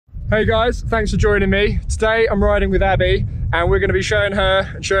Hey guys, thanks for joining me. Today I'm riding with Abbie and we're going to be showing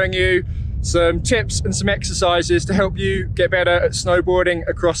her and showing you some tips and some exercises to help you get better at snowboarding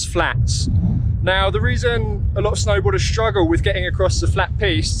across flats. Now, the reason a lot of snowboarders struggle with getting across the flat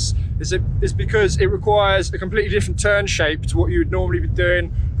pistes is because it requires a completely different turn shape to what you would normally be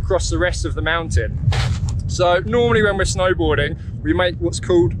doing across the rest of the mountain. So normally when we're snowboarding, we make what's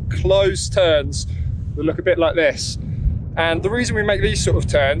called closed turns that look a bit like this. And the reason we make these sort of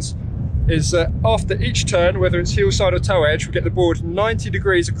turns is that after each turn, whether it's heel side or toe edge, we get the board 90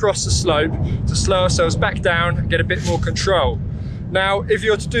 degrees across the slope to slow ourselves back down and get a bit more control. Now, if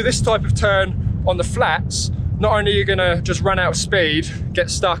you're to do this type of turn on the flats, not only are you gonna just run out of speed, get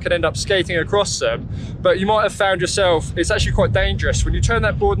stuck and end up skating across them, but you might have found yourself, it's actually quite dangerous. When you turn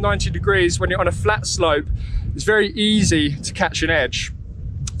that board 90 degrees, when you're on a flat slope, it's very easy to catch an edge.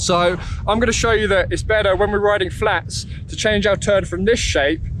 So I'm gonna show you that it's better when we're riding flats to change our turn from this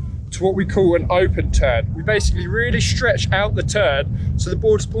shape to what we call an open turn. We basically really stretch out the turn so the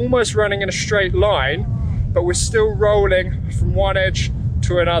board's almost running in a straight line, but we're still rolling from one edge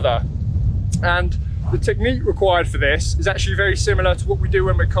to another. And the technique required for this is actually very similar to what we do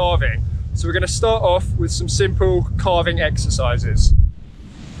when we're carving. So we're going to start off with some simple carving exercises.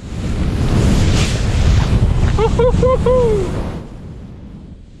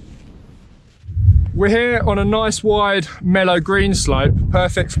 We're here on a nice wide mellow green slope,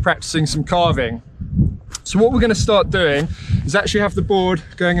 perfect for practicing some carving. So what we're going to start doing is actually have the board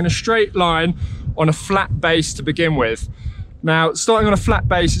going in a straight line on a flat base to begin with. Now, starting on a flat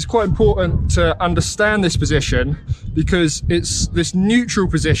base, it's quite important to understand this position because it's this neutral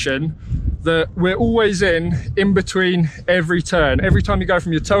position that we're always in between every turn. Every time you go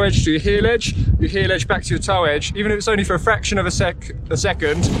from your toe edge to your heel edge back to your toe edge, even if it's only for a fraction of a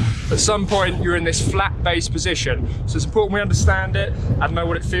second, at some point you're in this flat base position. So it's important we understand it and know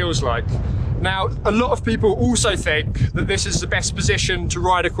what it feels like. Now, a lot of people also think that this is the best position to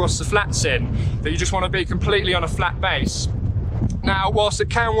ride across the flats in, that you just want to be completely on a flat base. Now, whilst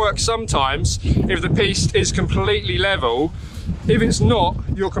it can work sometimes, if the piste is completely level, if it's not,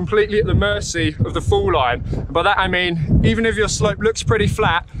 you're completely at the mercy of the fall line. And by that I mean, even if your slope looks pretty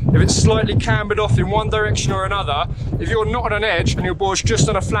flat, if it's slightly cambered off in one direction or another, if you're not on an edge and your board's just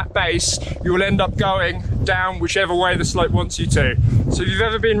on a flat base, you will end up going down whichever way the slope wants you to. So if you've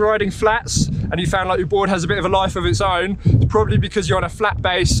ever been riding flats and you found like your board has a bit of a life of its own, it's probably because you're on a flat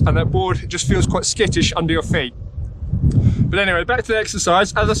base and that board just feels quite skittish under your feet. But anyway, back to the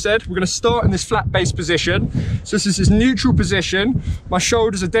exercise. As I said, we're going to start in this flat base position. So this is this neutral position. My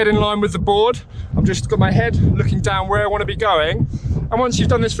shoulders are dead in line with the board. I've just got my head looking down where I want to be going. And once you've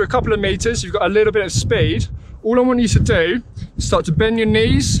done this for a couple of meters, you've got a little bit of speed. All I want you to do is start to bend your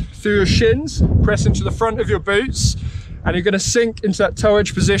knees through your shins, press into the front of your boots, and you're going to sink into that toe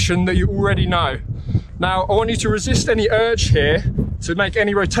edge position that you already know. Now, I want you to resist any urge here to make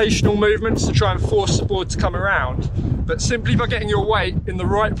any rotational movements to try and force the board to come around. But simply by getting your weight in the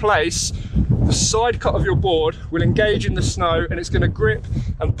right place, the side cut of your board will engage in the snow and it's going to grip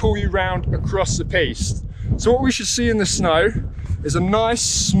and pull you round across the piste. So what we should see in the snow is a nice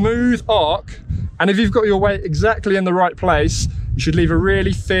smooth arc, and if you've got your weight exactly in the right place, you should leave a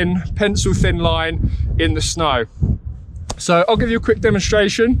really thin, pencil thin line in the snow. So I'll give you a quick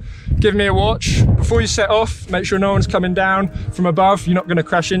demonstration. Give me a watch. Before you set off, make sure no one's coming down from above. You're not going to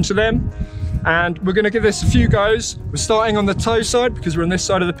crash into them. And we're going to give this a few goes. We're starting on the toe side because we're on this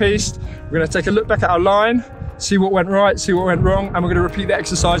side of the piste. We're going to take a look back at our line, see what went right, see what went wrong, and we're going to repeat the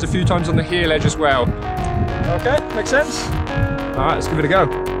exercise a few times on the heel edge as well. Okay, makes sense? All right, let's give it a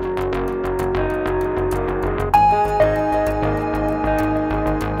go.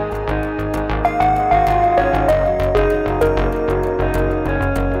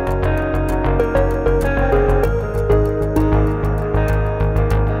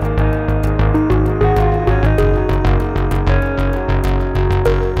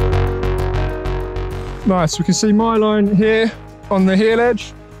 Nice, we can see my line here on the heel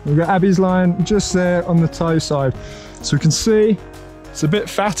edge. We've got Abbie's line just there on the toe side. So we can see it's a bit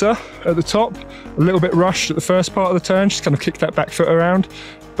fatter at the top, a little bit rushed at the first part of the turn, just kind of kick that back foot around.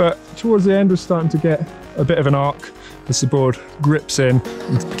 But towards the end, we're starting to get a bit of an arc as the board grips in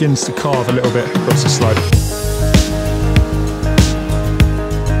and begins to carve a little bit across the slope.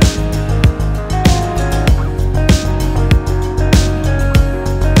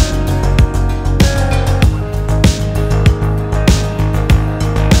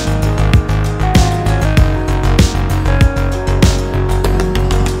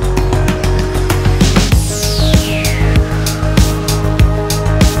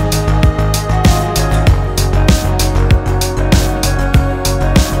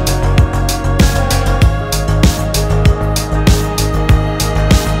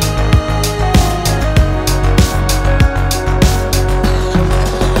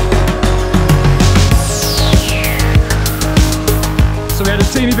 So we had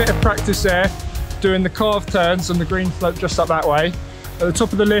a teeny bit of practice there, doing the carved turns on the green slope just up that way. At the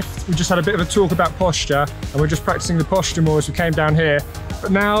top of the lift, we just had a bit of a talk about posture, and we're just practicing the posture more as we came down here.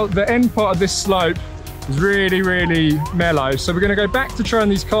 But now the end part of this slope is really, really mellow. So we're gonna go back to trying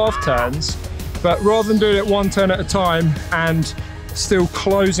these carved turns, but rather than doing it one turn at a time and still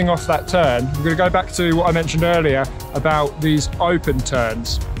closing off that turn, we're gonna go back to what I mentioned earlier about these open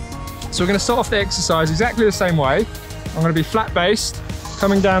turns. So we're gonna start off the exercise exactly the same way. I'm gonna be flat based,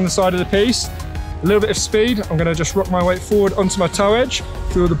 coming down the side of the piece, a little bit of speed. I'm gonna just rock my weight forward onto my toe edge,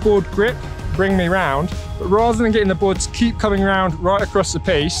 feel the board grip, bring me round. But rather than getting the board to keep coming round right across the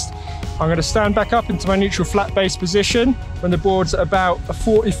piece, I'm gonna stand back up into my neutral flat base position when the board's at about a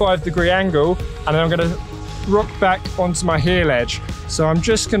 45-degree angle, and then I'm gonna rock back onto my heel edge. So I'm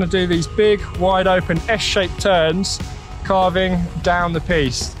just gonna do these big, wide open S-shaped turns, carving down the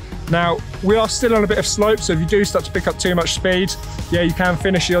piece. Now, we are still on a bit of slope, so if you do start to pick up too much speed, yeah, you can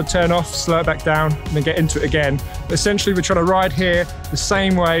finish the odd turn off, slow it back down, and then get into it again. But essentially, we're trying to ride here the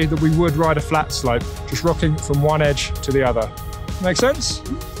same way that we would ride a flat slope, just rocking from one edge to the other. Make sense?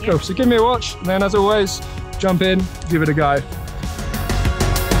 Yeah. Cool, so give me a watch, and then as always, jump in, give it a go. All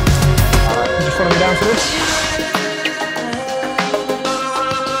right, just follow me down for this.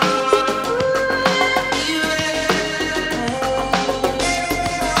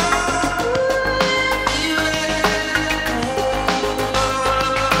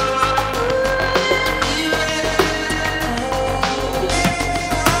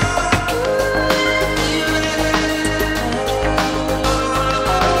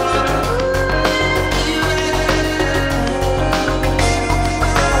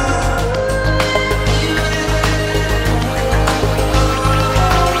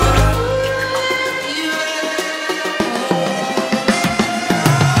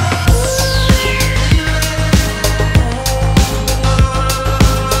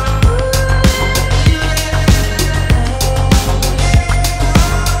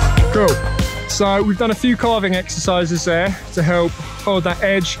 Cool. So we've done a few carving exercises there to help hold that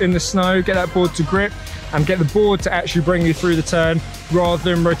edge in the snow, get that board to grip, and get the board to actually bring you through the turn rather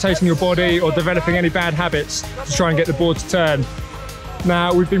than rotating your body or developing any bad habits to try and get the board to turn.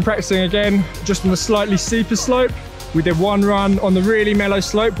 Now we've been practicing again just on the slightly steeper slope. We did one run on the really mellow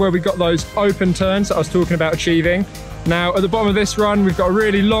slope where we got those open turns that I was talking about achieving. Now at the bottom of this run, we've got a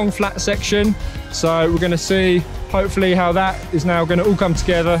really long flat section. So we're gonna see hopefully how that is now gonna all come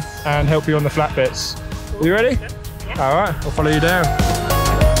together and help you on the flat bits. Are you ready? All right, I'll follow you down.